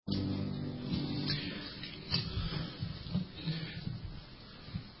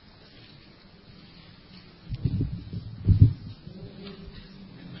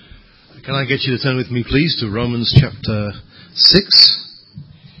Can I get you to turn with me, please, to Romans chapter 6?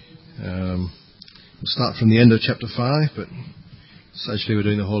 We'll start from the end of chapter 5, but essentially we're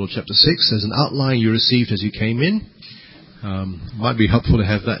doing the whole of chapter 6. There's an outline you received as you came in. Might be helpful to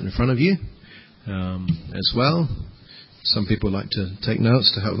have that in front of you as well. Some people like to take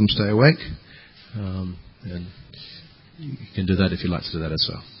notes to help them stay awake. And you can do that if you'd like to do that as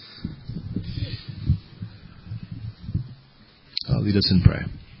well. I'll lead us in prayer.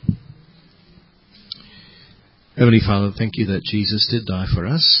 Heavenly Father, thank you that Jesus did die for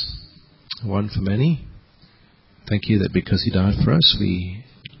us, one for many. Thank you that because He died for us, we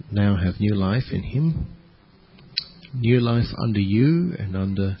now have new life in Him, new life under You and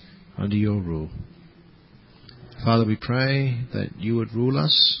under Your rule. Father, we pray that You would rule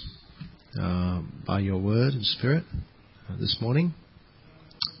us by Your Word and Spirit this morning.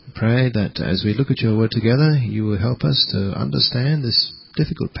 We pray that as we look at Your Word together, You will help us to understand this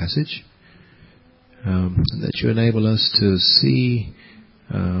difficult passage. That You enable us to see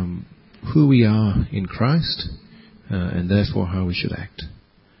who we are in Christ and therefore how we should act.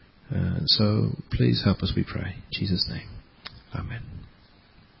 So please help us, we pray. In Jesus' name. Amen.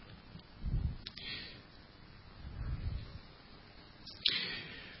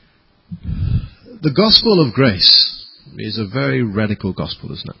 The gospel of grace is a very radical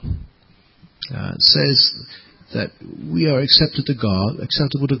gospel, isn't it? It says that we are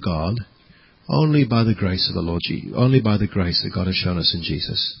acceptable to God, only by the grace of the Lord Jesus, only by the grace that God has shown us in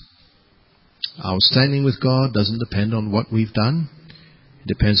Jesus. Our standing with God doesn't depend on what we've done. It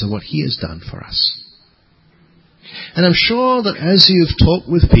depends on what He has done for us. And I'm sure that as you've talked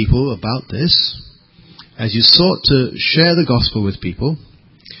with people about this, as you sought to share the gospel with people,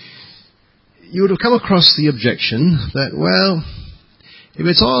 you would have come across the objection that, well, if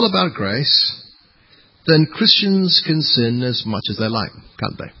it's all about grace, then Christians can sin as much as they like,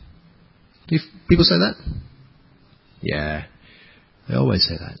 can't they? Do people say that? Yeah, they always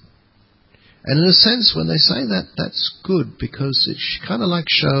say that. And in a sense, when they say that, that's good, because it kind of like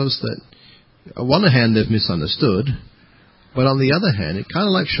shows that, on one hand, they've misunderstood, but on the other hand, it kind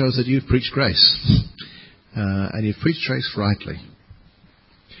of like shows that you've preached grace, and you've preached grace rightly.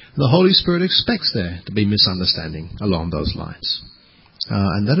 The Holy Spirit expects there to be misunderstanding along those lines.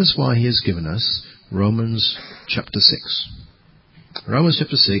 And that is why He has given us Romans chapter 6. Romans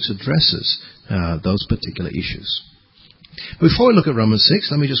chapter 6 addresses those particular issues. Before we look at Romans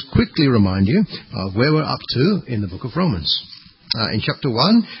 6, let me just quickly remind you of where we're up to in the book of Romans. In chapter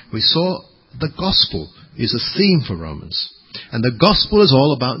 1, we saw the gospel is a theme for Romans. And the gospel is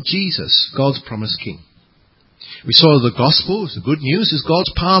all about Jesus, God's promised King. We saw the gospel, the good news, is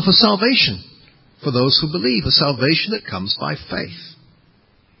God's power for salvation for those who believe, a salvation that comes by faith.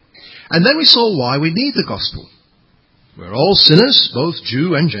 And then we saw why we need the gospel. We're all sinners, both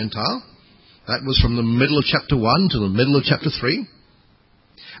Jew and Gentile. That was from the middle of chapter 1 to the middle of chapter 3.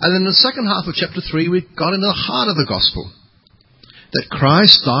 And then in the second half of chapter 3, we got into the heart of the gospel. That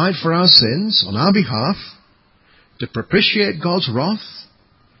Christ died for our sins on our behalf to propitiate God's wrath,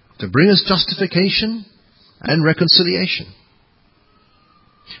 to bring us justification and reconciliation.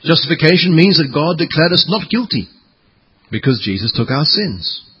 Justification means that God declared us not guilty because Jesus took our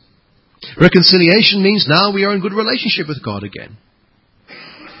sins. Reconciliation means now we are in good relationship with God again.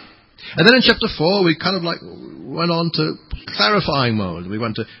 And then in chapter 4, we kind of like went on to clarifying mode. We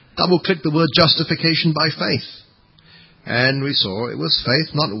went to double-click the word justification by faith. And we saw it was faith,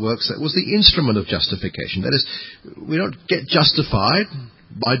 not works, that was the instrument of justification. That is, we don't get justified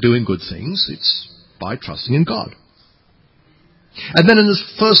by doing good things. It's by trusting in God. And then in this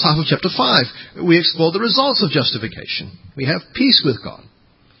first half of chapter 5, we explored the results of justification. We have peace with God.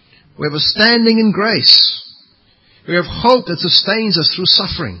 We have a standing in grace. We have hope that sustains us through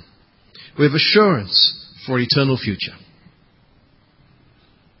suffering. We have assurance for eternal future.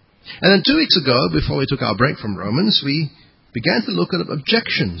 And then 2 weeks ago, before we took our break from Romans, we began to look at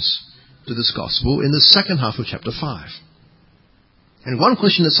objections to this gospel in the second half of chapter 5. And one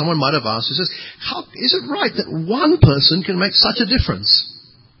question that someone might have asked is, how is it right that one person can make such a difference?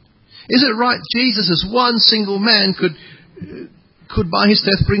 Is it right Jesus as one single man could by His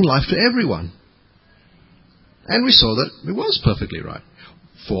death bring life to everyone? And we saw that it was perfectly right.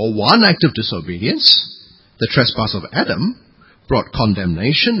 For one act of disobedience, the trespass of Adam, brought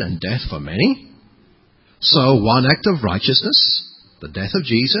condemnation and death for many. So one act of righteousness, the death of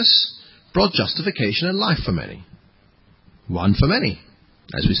Jesus, brought justification and life for many. One for many,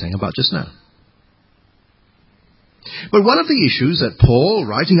 as we sang about just now. But one of the issues that Paul,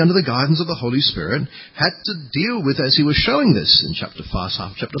 writing under the guidance of the Holy Spirit, had to deal with as he was showing this in chapter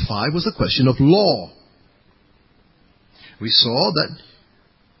 5 was the question of law. We saw that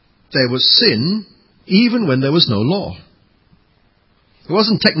there was sin even when there was no law. It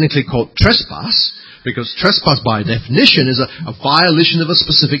wasn't technically called trespass, because trespass by definition is a violation of a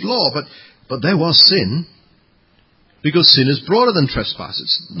specific law, but there was sin, because sin is broader than trespass.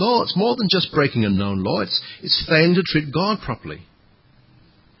 It's more than just breaking a known law. It's failing to treat God properly.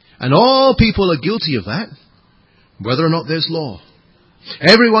 And all people are guilty of that, whether or not there's law.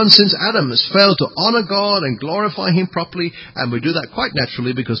 Everyone since Adam has failed to honor God and glorify Him properly, and we do that quite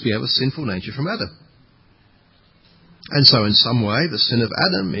naturally because we have a sinful nature from Adam. And so in some way the sin of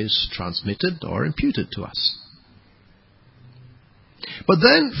Adam is transmitted or imputed to us. But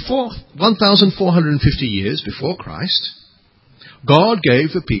then, for 1,450 years before Christ, God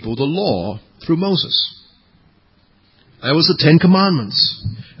gave the people the law through Moses. There was the Ten Commandments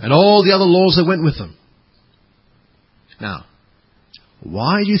and all the other laws that went with them. Now,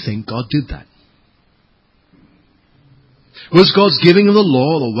 why do you think God did that? Was God's giving of the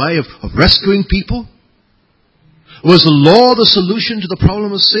law the way of rescuing people? Was the law the solution to the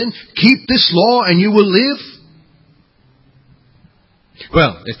problem of sin? Keep this law and you will live?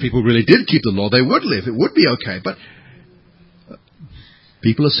 Well, if people really did keep the law, they would live. It would be okay. But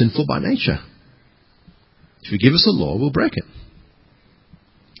people are sinful by nature. If you give us the law, we'll break it.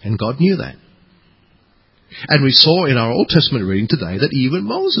 And God knew that. And we saw in our Old Testament reading today that even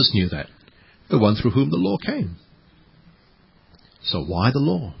Moses knew that, the one through whom the law came. So why the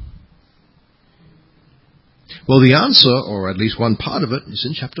law? Well, the answer, or at least one part of it, is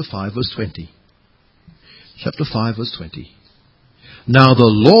in chapter 5, verse 20. Chapter 5, verse 20. Now the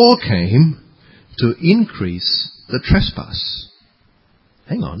law came to increase the trespass.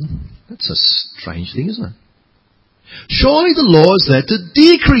 Hang on, that's a strange thing, isn't it? Surely the law is there to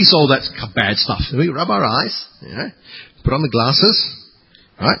decrease all that bad stuff. So we rub our eyes, put on the glasses,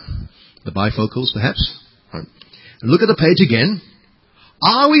 right? The bifocals, perhaps. Right? And look at the page again.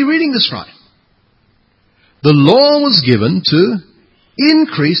 Are we reading this right? The law was given to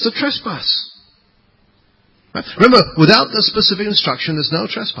increase the trespass. Right? Remember, without the specific instruction, there's no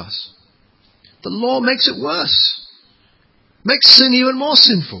trespass. The law makes it worse. Makes sin even more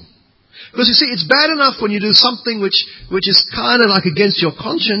sinful. Because you see, it's bad enough when you do something which is kind of like against your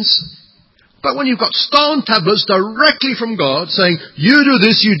conscience, but when you've got stone tablets directly from God saying, you do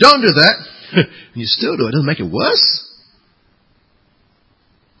this, you don't do that, and you still do it, doesn't make it worse.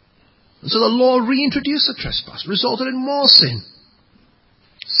 And so the law reintroduced the trespass, resulted in more sin.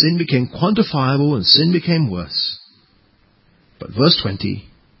 Sin became quantifiable and sin became worse. But verse 20,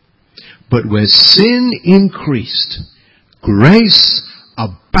 but where sin increased, grace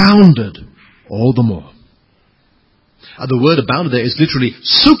abounded all the more. The word abounded there is literally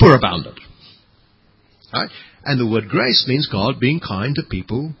superabounded. Right? And the word grace means God being kind to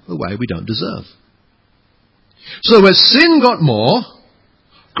people the way we don't deserve. So where sin got more,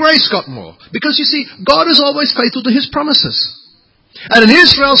 grace got more. Because you see, God is always faithful to His promises. And in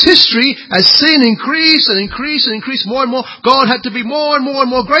Israel's history, as sin increased and increased and increased more and more, God had to be more and more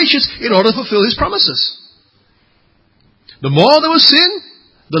and more gracious in order to fulfill His promises. The more there was sin,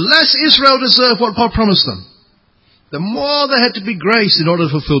 the less Israel deserved what God promised them. The more there had to be grace in order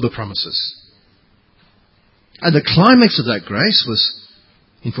to fulfill the promises. And the climax of that grace was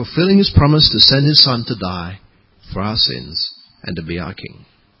in fulfilling His promise to send His Son to die for our sins and to be our King.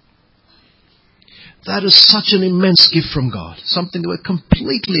 That is such an immense gift from God, something that we're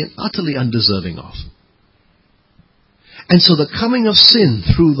completely and utterly undeserving of. And so the coming of sin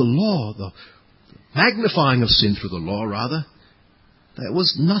through the law, the magnifying of sin through the law, rather, that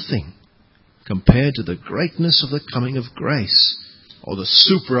was nothing compared to the greatness of the coming of grace, or the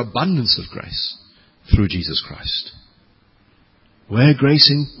superabundance of grace through Jesus Christ. Where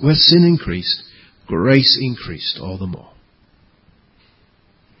sin increased, grace increased all the more.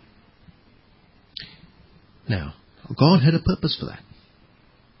 Now, God had a purpose for that.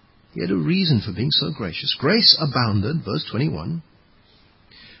 He had a reason for being so gracious. Grace abounded, verse 21,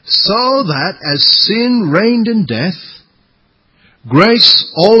 so that as sin reigned in death,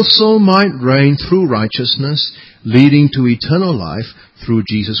 grace also might reign through righteousness, leading to eternal life through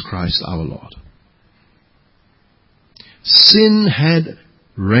Jesus Christ our Lord. Sin had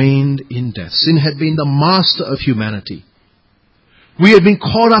reigned in death. Sin had been the master of humanity. We had been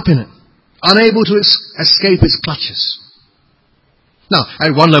caught up in it, unable to escape its clutches. Now,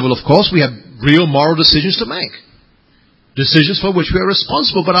 at one level, of course, we have real moral decisions to make. Decisions for which we are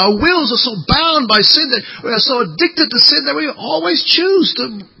responsible, but our wills are so bound by sin that we are so addicted to sin that we always choose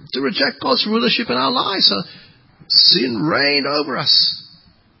to reject God's rulership in our lives. So sin reigned over us.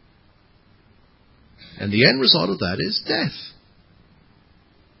 And the end result of that is death.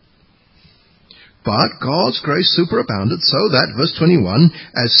 But God's grace superabounded so that, verse 21,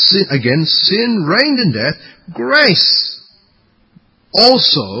 as sin reigned in death, grace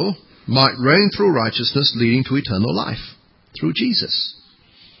also might reign through righteousness, leading to eternal life through Jesus.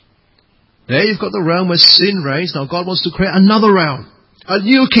 There you've got the realm where sin reigns. Now God wants to create another realm, a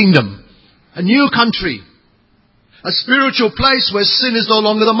new kingdom, a new country, a spiritual place where sin is no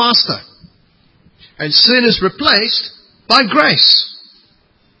longer the master. And sin is replaced by grace.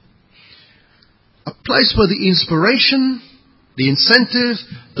 A place where the inspiration, the incentive,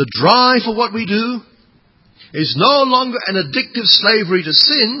 the drive for what we do is no longer an addictive slavery to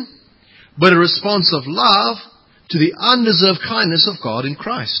sin, but a response of love to the undeserved kindness of God in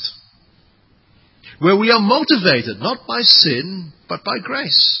Christ. Where we are motivated not by sin, but by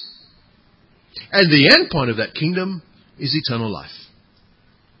grace. And the end point of that kingdom is eternal life.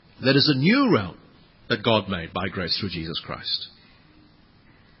 That is a new realm that God made by grace through Jesus Christ.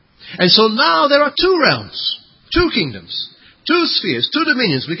 And so now there are two realms, two kingdoms, two spheres, two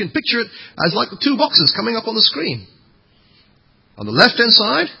dominions. We can picture it as like the two boxes coming up on the screen. On the left-hand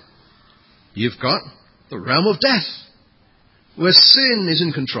side, you've got the realm of death, where sin is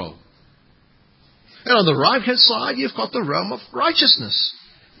in control. And on the right-hand side, you've got the realm of righteousness,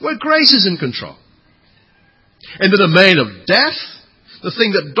 where grace is in control. In the domain of death, the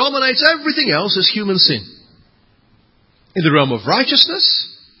thing that dominates everything else is human sin. In the realm of righteousness,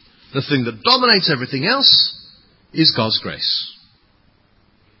 the thing that dominates everything else is God's grace.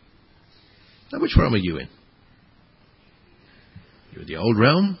 Now, which realm are you in? You're in the old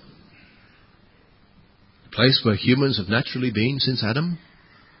realm, the place where humans have naturally been since Adam,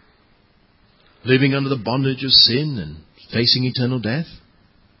 living under the bondage of sin and facing eternal death?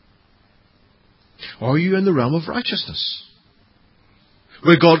 Or are you in the realm of righteousness,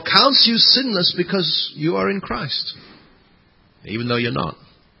 where God counts you sinless because you are in Christ, even though you're not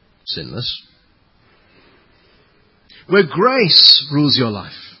sinless? Where grace rules your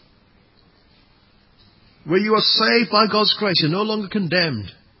life, where you are saved by God's grace, you're no longer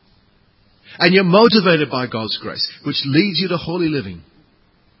condemned, and you're motivated by God's grace, which leads you to holy living.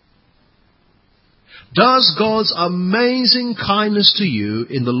 Does God's amazing kindness to you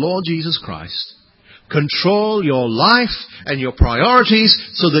in the Lord Jesus Christ control your life and your priorities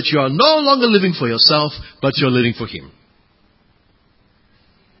so that you are no longer living for yourself, but you're living for Him?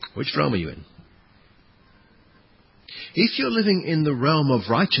 Which realm are you in? If you're living in the realm of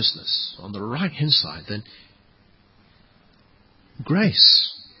righteousness, on the right-hand side, then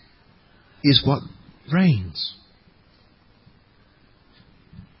grace is what reigns.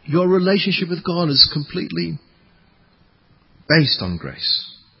 Your relationship with God is completely based on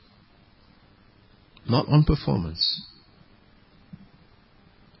grace, not on performance.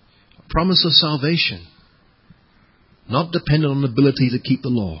 A promise of salvation, not dependent on ability to keep the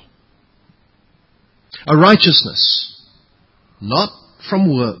law. A righteousness, not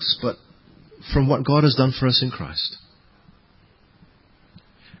from works, but from what God has done for us in Christ.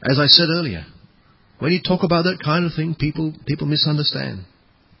 As I said earlier, when you talk about that kind of thing, people misunderstand.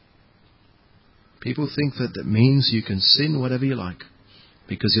 People think that means you can sin whatever you like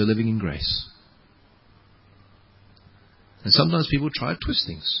because you're living in grace. And sometimes people try to twist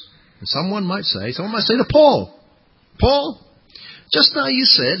things. And someone might say to Paul, just now you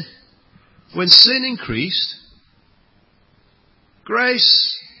said, when sin increased,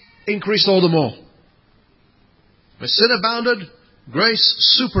 grace increased all the more. When sin abounded,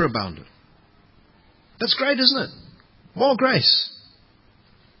 grace superabounded. That's great, isn't it? More grace.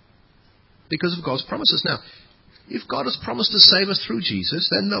 Because of God's promises. Now, if God has promised to save us through Jesus,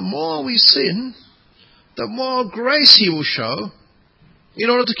 then the more we sin, the more grace He will show in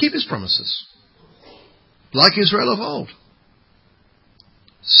order to keep His promises. Like Israel of old.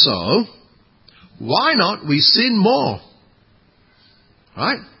 So, why not we sin more?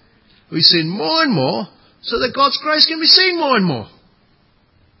 Right? We sin more and more so that God's grace can be seen more and more.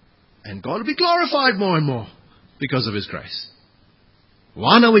 And God will be glorified more and more because of His grace.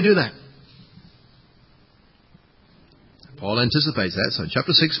 Why don't we do that? Paul anticipates that. So in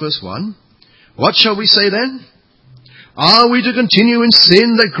chapter 6 verse 1, what shall we say then? Are we to continue in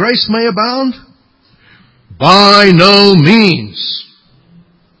sin that grace may abound? By no means.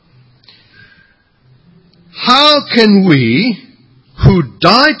 How can we who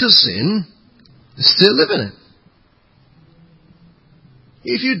died to sin still live in it?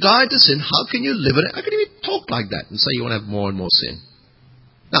 If you died to sin, how can you live in it? How can you talk like that and say you want to have more and more sin?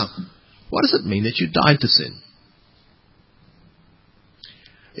 Now, what does it mean that you died to sin?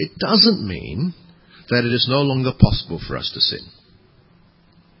 It doesn't mean that it is no longer possible for us to sin.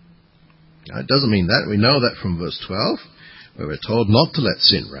 It doesn't mean that. We know that from verse 12, where we're told not to let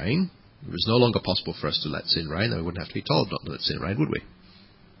sin reign. It was no longer possible for us to let sin reign, then we wouldn't have to be told not to let sin reign, would we?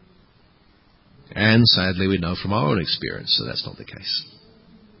 And sadly, we know from our own experience that that's not the case.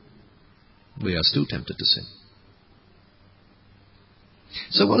 We are still tempted to sin.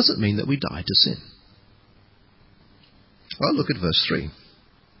 So what does it mean that we died to sin? Well, look at verse 3.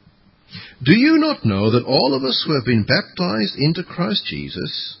 Do you not know that all of us who have been baptized into Christ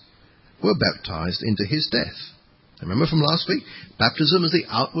Jesus were baptized into his death? Remember from last week, baptism is the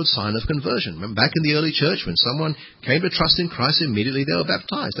outward sign of conversion. Remember back in the early church, when someone came to trust in Christ, immediately they were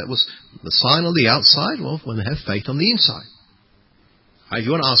baptized. That was the sign on the outside, well, when they have faith on the inside. If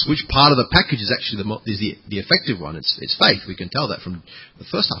you want to ask which part of the package is actually the effective one, it's faith. We can tell that from the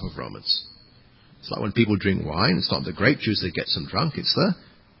first half of Romans. It's like when people drink wine, it's not the grape juice that gets them drunk, it's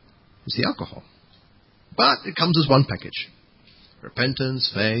the alcohol. But it comes as one package.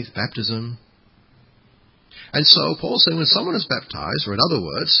 Repentance, faith, baptism. And so Paul's saying when someone is baptized, or in other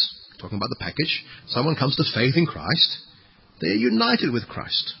words, talking about the package, someone comes to faith in Christ, they are united with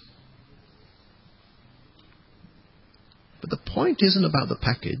Christ. But the point isn't about the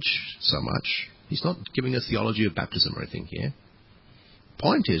package so much. He's not giving a theology of baptism or anything here. The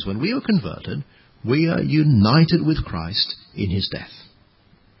point is, when we are converted, we are united with Christ in his death.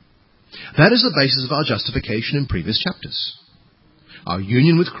 That is the basis of our justification in previous chapters. Our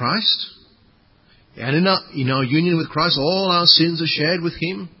union with Christ, and in our union with Christ, all our sins are shared with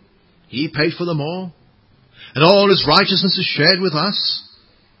him. He paid for them all. And all his righteousness is shared with us,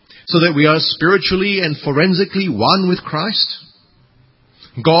 so that we are spiritually and forensically one with Christ.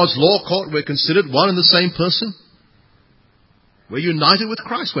 In God's law court, we're considered one and the same person. We're united with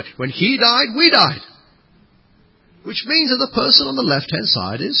Christ. When he died, we died. Which means that the person on the left-hand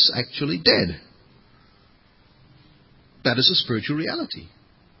side is actually dead. That is a spiritual reality.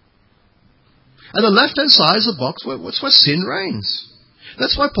 And the left-hand side is a box where sin reigns.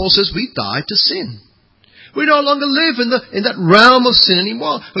 That's why Paul says we died to sin. We no longer live in that realm of sin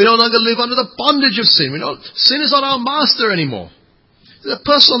anymore. We no longer live under the bondage of sin. Sin is not our master anymore. The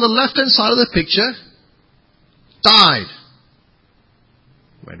person on the left-hand side of the picture died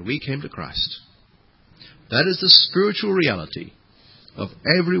when we came to Christ. That is the spiritual reality of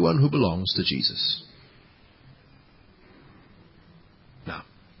everyone who belongs to Jesus. Now,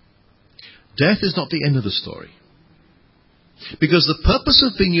 death is not the end of the story. Because the purpose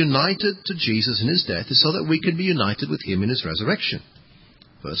of being united to Jesus in his death is so that we can be united with him in his resurrection.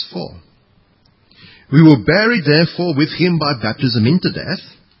 Verse 4. We were buried therefore with him by baptism into death,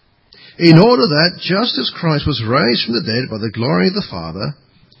 in order that, just as Christ was raised from the dead by the glory of the Father,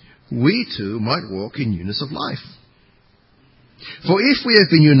 we too might walk in newness of life. For if we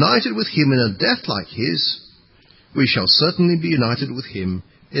have been united with him in a death like his, we shall certainly be united with him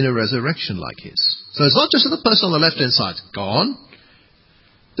in a resurrection like his. So it's not just that the person on the left-hand side is gone.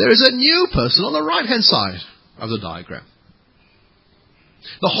 There is a new person on the right-hand side of the diagram.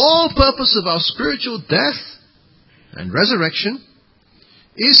 The whole purpose of our spiritual death and resurrection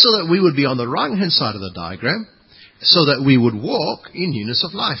is so that we would be on the right-hand side of the diagram, so that we would walk in newness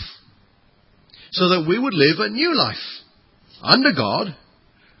of life. So that we would live a new life under God,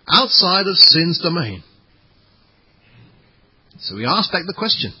 outside of sin's domain. So we ask back the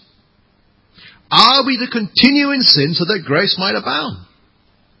question, are we to continue in sin so that grace might abound?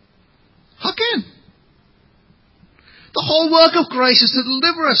 How can? The whole work of grace is to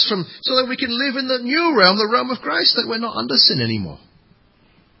deliver us so that we can live in the new realm, the realm of grace, that we're not under sin anymore.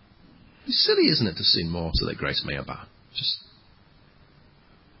 It's silly, isn't it, to sin more so that grace may abound?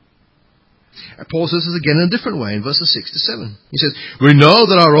 Paul says this again in a different way in verses 6 to 7. He says, we know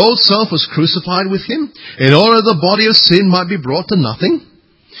that our old self was crucified with him in order that the body of sin might be brought to nothing,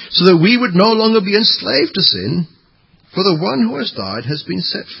 so that we would no longer be enslaved to sin, for the one who has died has been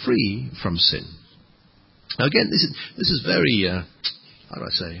set free from sin. Now again, this is very,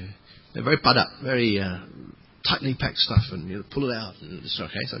 very pad up, very tightly packed stuff, and you pull it out. And it's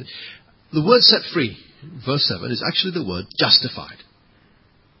okay. So the word set free, verse 7, is actually the word justified.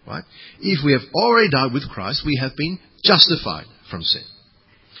 Right? If we have already died with Christ, we have been justified from sin.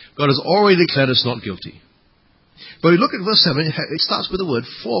 God has already declared us not guilty. But we look at verse 7, it starts with the word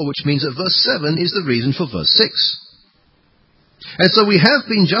for, which means that verse 7 is the reason for verse 6. And so we have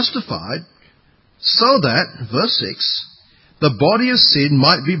been justified so that, verse 6, the body of sin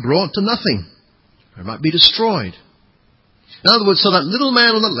might be brought to nothing. It might be destroyed. In other words, so that little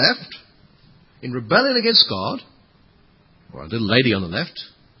man on the left, in rebellion against God, or a little lady on the left,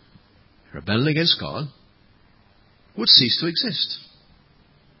 rebelling against God, would cease to exist.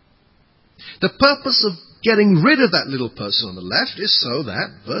 The purpose of getting rid of that little person on the left is so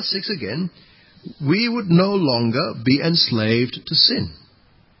that, verse 6 again, we would no longer be enslaved to sin.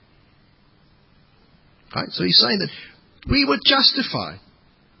 Right? So he's saying that we were justified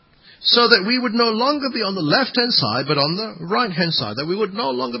so that we would no longer be on the left-hand side, but on the right-hand side, that we would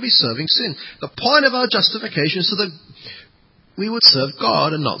no longer be serving sin. The point of our justification is so that we would serve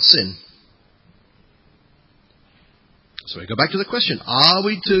God and not sin. So we go back to the question, are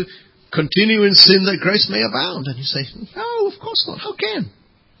we to continue in sin that grace may abound? And you say, no, of course not. How can?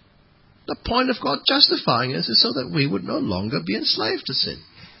 The point of God justifying us is so that we would no longer be enslaved to sin.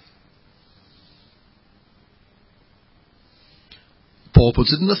 Paul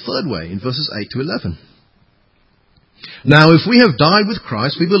puts it in the third way, in verses 8 to 11. Now, if we have died with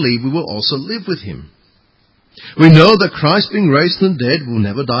Christ, we believe we will also live with him. We know that Christ, being raised from the dead, will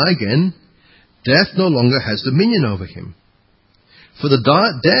never die again. Death no longer has dominion over him. For the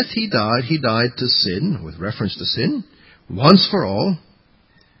death he died to sin, with reference to sin, once for all.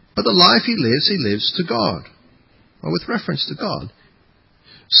 But the life he lives to God, or with reference to God.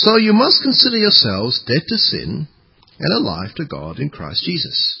 So you must consider yourselves dead to sin, and alive to God in Christ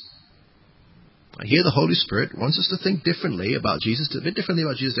Jesus. I hear the Holy Spirit wants us to think differently about Jesus, a bit differently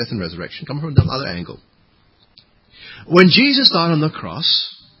about Jesus' death and resurrection, coming from another angle. When Jesus died on the cross,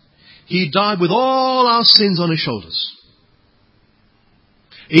 he died with all our sins on his shoulders.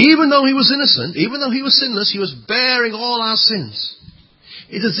 Even though he was innocent, even though he was sinless, he was bearing all our sins.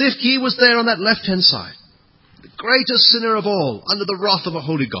 It's as if he was there on that left-hand side, the greatest sinner of all, under the wrath of a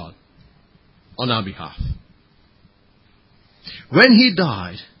holy God, on our behalf. When he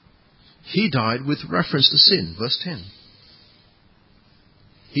died with reference to sin. Verse 10.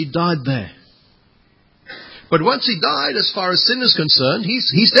 He died there. But once he died, as far as sin is concerned,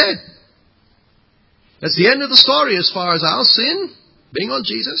 he's dead. That's the end of the story as far as our sin being on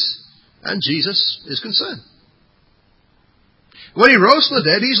Jesus and Jesus is concerned. When he rose from the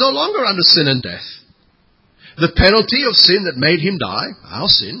dead, he's no longer under sin and death. The penalty of sin that made him die, our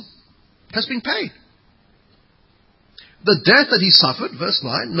sin, has been paid. The death that he suffered, verse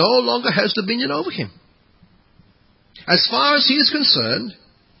 9, no longer has dominion over him. As far as he is concerned,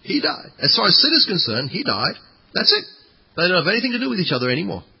 he died. As far as sin is concerned, he died. That's it. They don't have anything to do with each other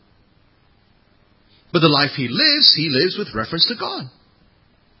anymore. But the life he lives with reference to God.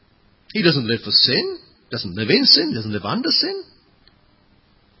 He doesn't live for sin, doesn't live in sin, doesn't live under sin.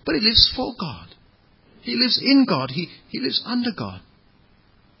 But he lives for God. He lives in God. He lives under God.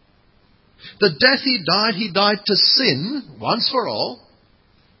 The death he died to sin once for all,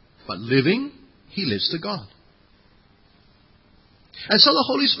 but living, he lives to God. And so the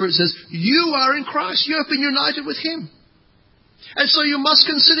Holy Spirit says, you are in Christ. You have been united with him. And so you must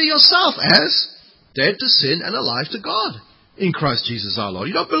consider yourself as dead to sin and alive to God in Christ Jesus our Lord.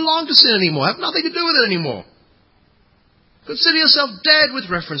 You don't belong to sin anymore. Have nothing to do with it anymore. Consider yourself dead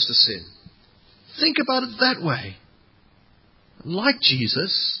with reference to sin. Think about it that way. Like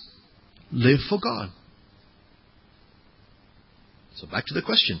Jesus, live for God. So back to the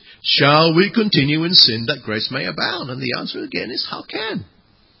question. Shall we continue in sin that grace may abound? And the answer again is, how can?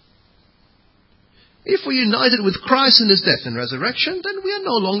 If we're united with Christ in his death and resurrection, then we are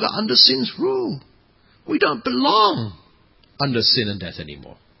no longer under sin's rule. We don't belong under sin and death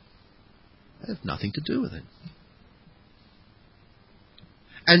anymore. They have nothing to do with it.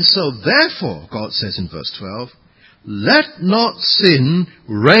 And so therefore, God says in verse 12, let not sin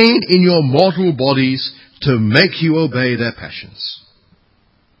reign in your mortal bodies to make you obey their passions.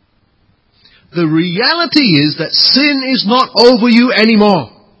 The reality is that sin is not over you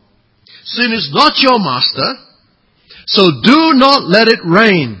anymore. Sin is not your master, so do not let it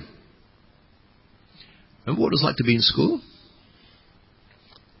reign. Remember what it was like to be in school?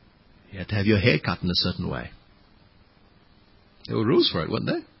 You had to have your hair cut in a certain way. There were rules for it, weren't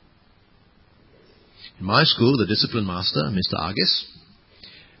there? In my school, the discipline master, Mr. Argus,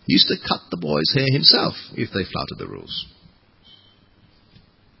 used to cut the boys' hair himself if they flouted the rules.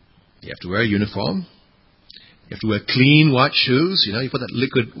 You have to wear a uniform. You have to wear clean white shoes. You put that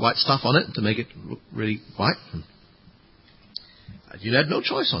liquid white stuff on it to make it look really white. You had no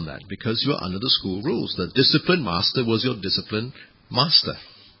choice on that because you were under the school rules. The discipline master was your discipline master.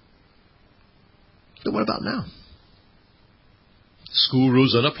 But what about now? School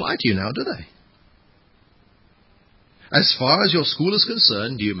rules don't apply to you now, do they? As far as your school is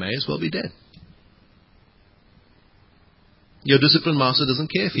concerned, you may as well be dead. Your discipline master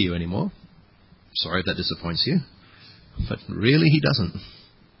doesn't care for you anymore. Sorry if that disappoints you, but really he doesn't.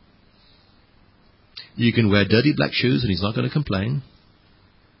 You can wear dirty black shoes and he's not going to complain.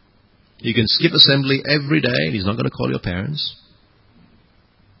 You can skip assembly every day and he's not going to call your parents.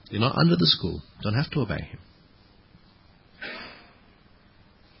 You're not under the school. You don't have to obey him.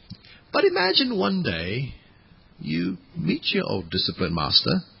 But imagine one day you meet your old discipline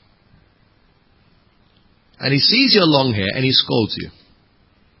master and he sees your long hair and he scolds you.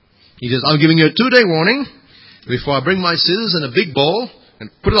 He says, I'm giving you a 2-day warning before I bring my scissors and a big bowl and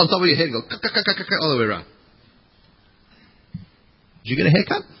put it on top of your head and go all the way around. Did you get a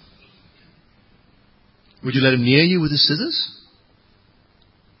haircut? Would you let him near you with his scissors?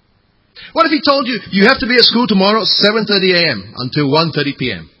 What if he told you, you have to be at school tomorrow at 7:30 a.m. until 1:30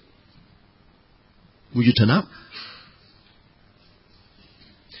 p.m.? Would you turn up?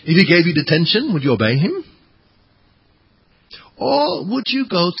 If he gave you detention, would you obey him? Or would you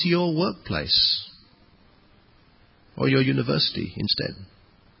go to your workplace or your university instead?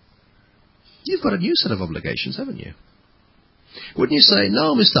 You've got a new set of obligations, haven't you? Wouldn't you say,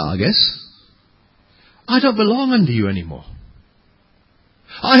 no, Mr. Arges, I don't belong under you anymore.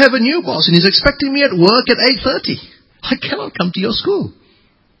 I have a new boss and he's expecting me at work at 8:30. I cannot come to your school.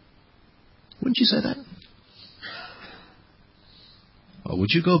 Wouldn't you say that? Or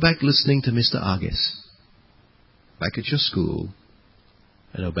would you go back listening to Mr. Arges, back at your school,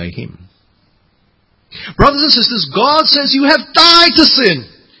 and obey him? Brothers and sisters, God says you have died to sin.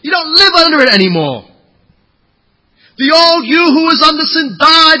 You don't live under it anymore. The old you who was under sin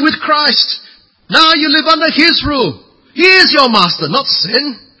died with Christ. Now you live under His rule. He is your master, not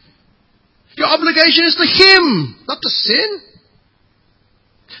sin. Your obligation is to Him, not to sin.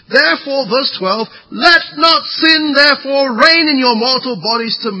 Therefore, verse 12, let not sin therefore reign in your mortal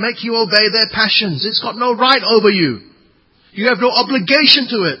bodies to make you obey their passions. It's got no right over you. You have no obligation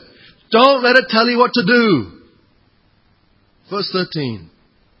to it. Don't let it tell you what to do. Verse 13.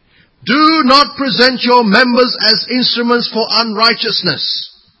 Do not present your members as instruments for unrighteousness.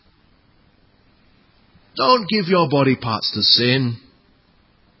 Don't give your body parts to sin.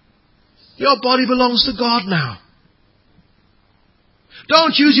 Your body belongs to God now.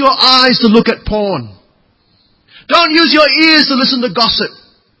 Don't use your eyes to look at porn. Don't use your ears to listen to gossip.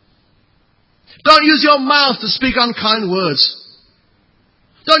 Don't use your mouth to speak unkind words.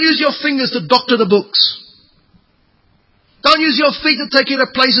 Don't use your fingers to doctor the books. Don't use your feet to take you to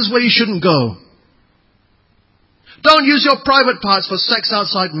places where you shouldn't go. Don't use your private parts for sex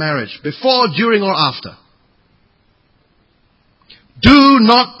outside marriage, before, during, or after. Do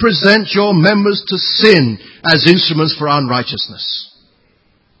not present your members to sin as instruments for unrighteousness.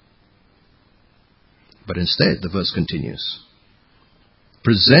 But instead, the verse continues,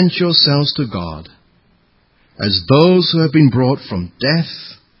 present yourselves to God as those who have been brought from death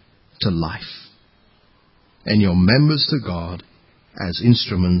to life, and your members to God as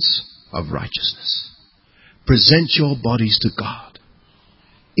instruments of righteousness. Present your bodies to God,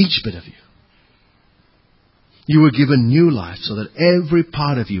 each bit of you. You were given new life so that every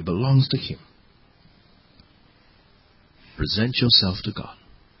part of you belongs to Him. Present yourself to God.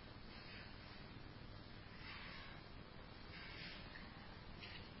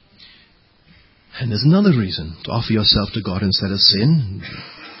 And there's another reason to offer yourself to God instead of sin.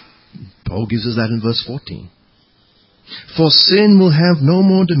 Paul gives us that in verse 14. For sin will have no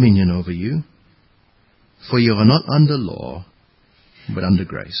more dominion over you, for you are not under law, but under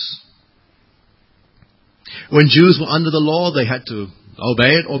grace. When Jews were under the law, they had to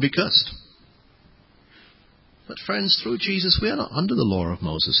obey it or be cursed. But friends, through Jesus, we are not under the law of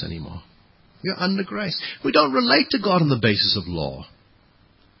Moses anymore. We are under grace. We don't relate to God on the basis of law.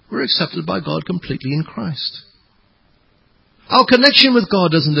 We're accepted by God completely in Christ. Our connection with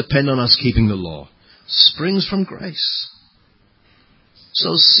God doesn't depend on us keeping the law. It springs from grace.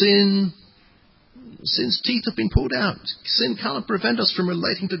 So sin's teeth have been pulled out. Sin cannot prevent us from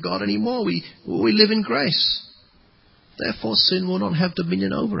relating to God anymore. We live in grace. Therefore, sin will not have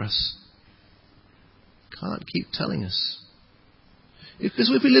dominion over us. Can't keep telling us. Because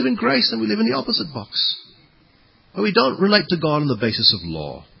if we live in grace, then we live in the opposite box. Where we don't relate to God on the basis of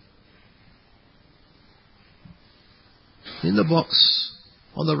law. In the box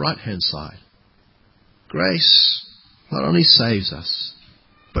on the right-hand side, grace not only saves us,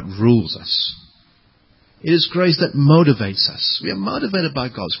 but rules us. It is grace that motivates us. We are motivated by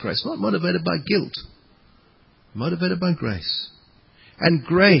God's grace, not motivated by guilt. Motivated by grace. And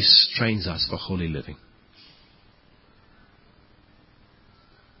grace trains us for holy living.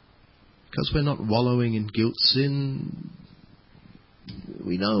 Because we're not wallowing in guilt, sin,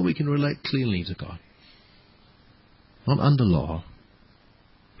 we know we can relate cleanly to God. Not under law,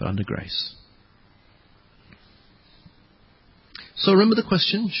 but under grace. So remember the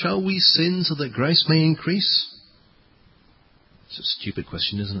question, shall we sin so that grace may increase? It's a stupid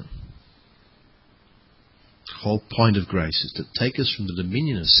question, isn't it? The whole point of grace is to take us from the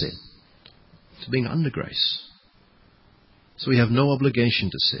dominion of sin to being under grace. So we have no obligation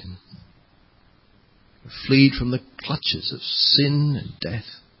to sin. We're freed from the clutches of sin and death.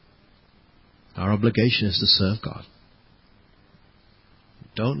 Our obligation is to serve God.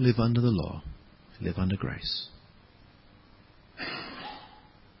 Don't live under the law. Live under grace.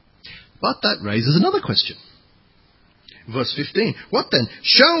 But that raises another question. Verse 15. What then?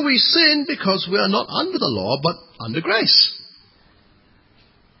 Shall we sin because we are not under the law but under grace?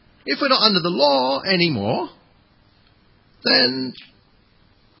 If we're not under the law anymore, then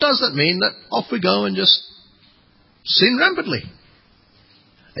does that mean that off we go and just sin rampantly?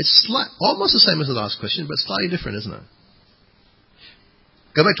 It's almost the same as the last question, but slightly different, isn't it?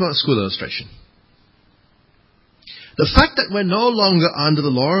 Go back to our school illustration. The fact that we're no longer under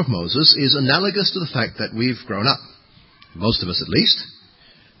the law of Moses is analogous to the fact that we've grown up, most of us at least,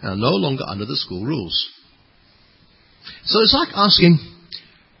 and are no longer under the school rules. So it's like asking,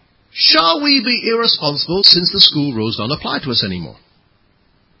 shall we be irresponsible since the school rules don't apply to us anymore?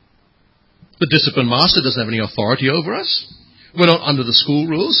 The discipline master doesn't have any authority over us. We're not under the school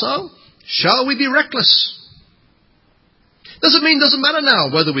rules, so shall we be reckless? Doesn't matter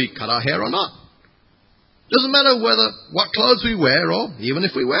now whether we cut our hair or not. Doesn't matter what clothes we wear or even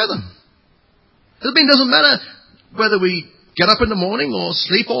if we wear them. Doesn't matter whether we get up in the morning or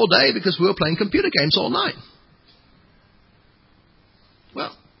sleep all day because we were playing computer games all night.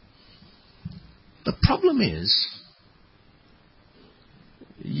 Well, the problem is,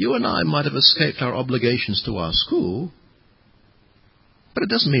 you and I might have escaped our obligations to our school, but it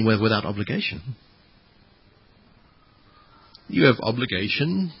doesn't mean we're without obligation. You have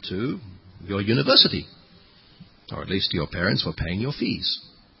obligation to your university, or at least to your parents for paying your fees.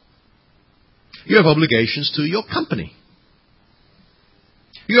 You have obligations to your company.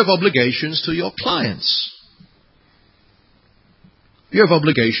 You have obligations to your clients. You have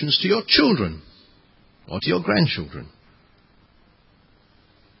obligations to your children or to your grandchildren.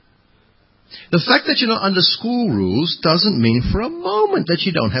 The fact that you're not under school rules doesn't mean for a moment that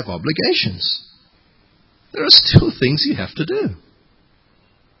you don't have obligations. There are still things you have to do.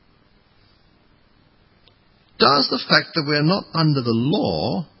 Does the fact that we're not under the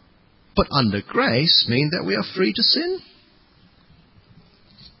law, but under grace, mean that we are free to sin?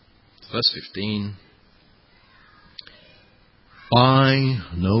 Verse 15. By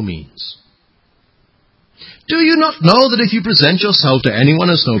no means. Do you not know that if you present yourself to anyone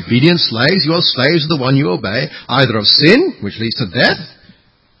as obedient slaves, you are slaves of the one you obey, either of sin, which leads to death,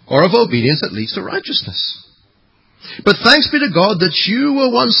 or of obedience that leads to righteousness? But thanks be to God that you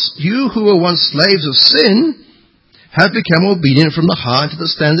who were once slaves of sin have become obedient from the heart to the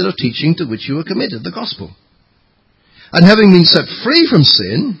standard of teaching to which you were committed, the gospel. And having been set free from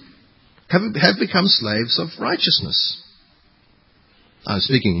sin, have become slaves of righteousness. I'm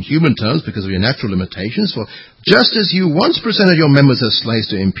speaking in human terms because of your natural limitations, for just as you once presented your members as slaves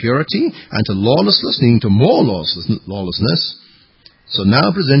to impurity and to lawlessness, leading to more lawlessness, so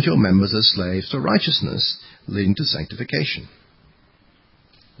now present your members as slaves to righteousness, leading to sanctification.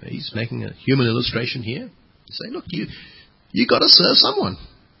 He's making a human illustration here. He's saying, look, you got to serve someone.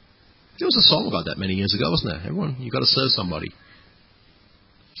 There was a song about that many years ago, wasn't there? Everyone, you got to serve somebody.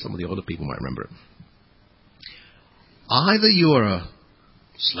 Some of the older people might remember it. Either you are a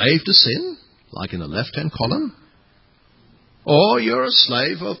slave to sin, like in the left-hand column, or you're a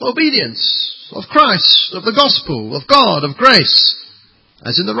slave of obedience, of Christ, of the gospel, of God, of grace,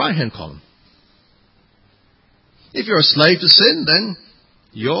 as in the right-hand column. If you're a slave to sin, then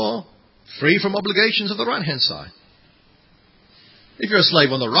you're free from obligations of the right-hand side. If you're a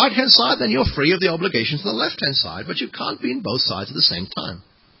slave on the right-hand side, then you're free of the obligations on the left-hand side, but you can't be in both sides at the same time.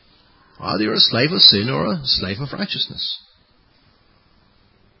 Either you're a slave of sin or a slave of righteousness.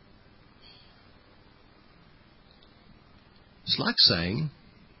 It's like saying,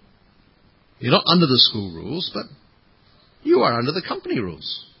 you're not under the school rules, but you are under the company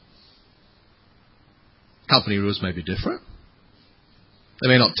rules. Company rules may be different. They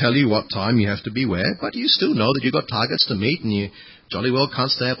may not tell you what time you have to be where, but you still know that you've got targets to meet, and you jolly well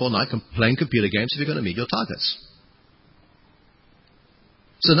can't stay up all night playing computer games if you're going to meet your targets.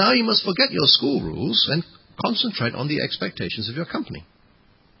 So now you must forget your school rules and concentrate on the expectations of your company.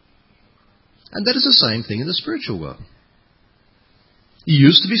 And that is the same thing in the spiritual world. You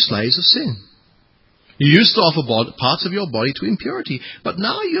used to be slaves of sin. You used to offer parts of your body to impurity, but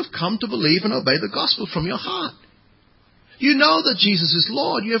now you have come to believe and obey the gospel from your heart. You know that Jesus is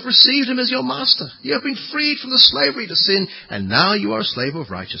Lord. You have received him as your master. You have been freed from the slavery to sin, and now you are a slave of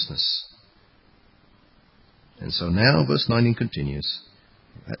righteousness. And so now verse 19 continues.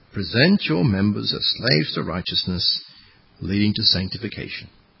 Present your members as slaves to righteousness, leading to sanctification.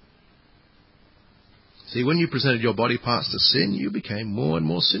 See, when you presented your body parts to sin, you became more and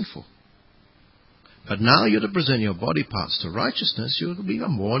more sinful. But now you're to present your body parts to righteousness, you'll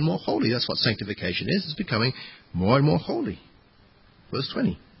become more and more holy. That's what sanctification is. It's becoming more and more holy. Verse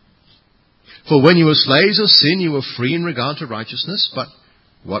 20. For when you were slaves of sin, you were free in regard to righteousness. But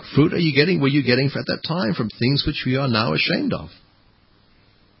what fruit were you getting at that time from things which we are now ashamed of?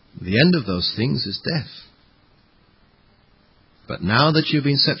 The end of those things is death. But now that you've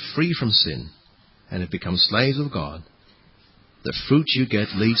been set free from sin and have become slaves of God, the fruit you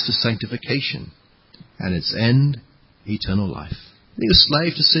get leads to sanctification, and its end, eternal life. Being a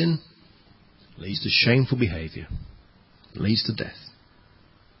slave to sin leads to shameful behavior, leads to death.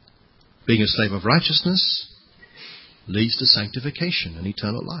 Being a slave of righteousness leads to sanctification and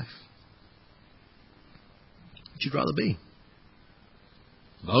eternal life. Which you'd rather be?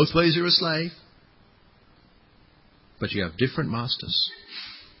 Both ways you're a slave, but you have different masters,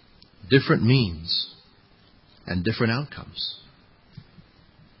 different means, and different outcomes.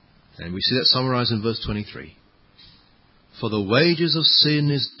 And we see that summarized in verse 23. For the wages of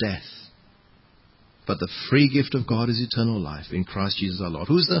sin is death, but the free gift of God is eternal life in Christ Jesus our Lord.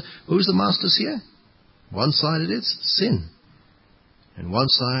 Who's the masters here? One side it is sin, and one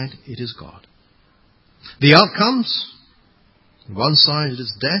side it is God. The outcomes, one side it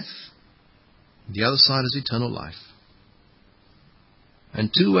is death, the other side is eternal life.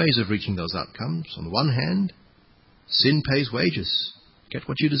 And two ways of reaching those outcomes. On the one hand, sin pays wages. Get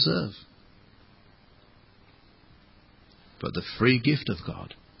what you deserve. But the free gift of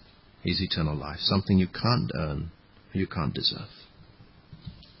God is eternal life, something you can't earn, you can't deserve.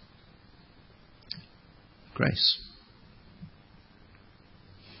 Grace.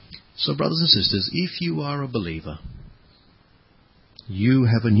 So, brothers and sisters, if you are a believer, you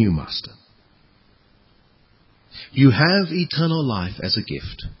have a new master. You have eternal life as a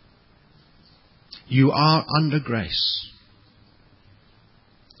gift. You are under grace.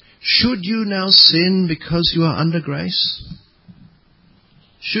 Should you now sin because you are under grace?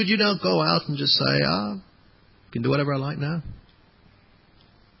 Should you now go out and just say, I can do whatever I like now?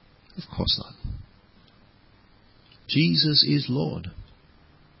 Of course not. Jesus is Lord.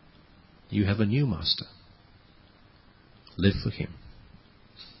 You have a new master. Live for Him.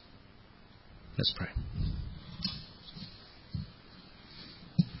 Let's pray.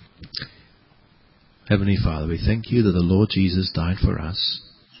 Heavenly Father, we thank You that the Lord Jesus died for us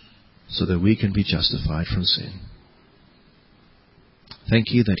so that we can be justified from sin.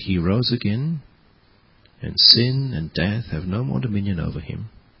 Thank You that He rose again, and sin and death have no more dominion over Him.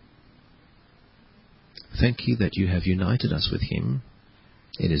 Thank You that You have united us with Him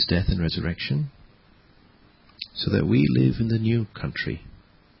in His death and resurrection, so that we live in the new country.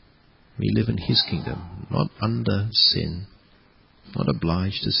 We live in His kingdom, not under sin, not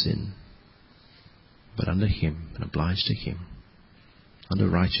obliged to sin, but under Him and obliged to Him, under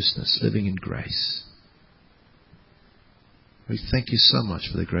righteousness, living in grace. We thank You so much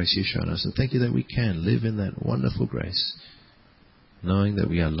for the grace You've shown us, and thank You that we can live in that wonderful grace, knowing that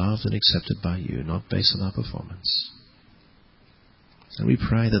we are loved and accepted by You, not based on our performance. And we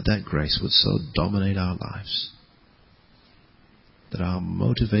pray that that grace would so dominate our lives, that our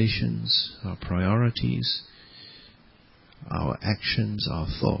motivations, our priorities, our actions, our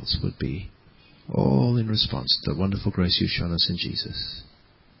thoughts would be all in response to the wonderful grace You've shown us in Jesus.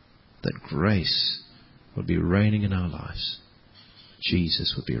 That grace would be reigning in our lives.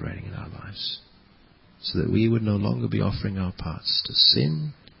 Jesus would be reigning in our lives. So that we would no longer be offering our parts to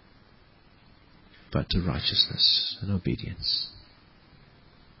sin, but to righteousness and obedience.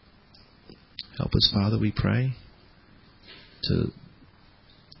 Help us, Father, we pray, to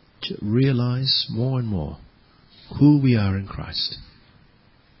realize more and more who we are in Christ,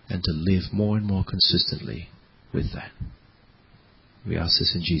 and to live more and more consistently with that. We ask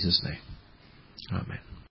this in Jesus' name. Amen.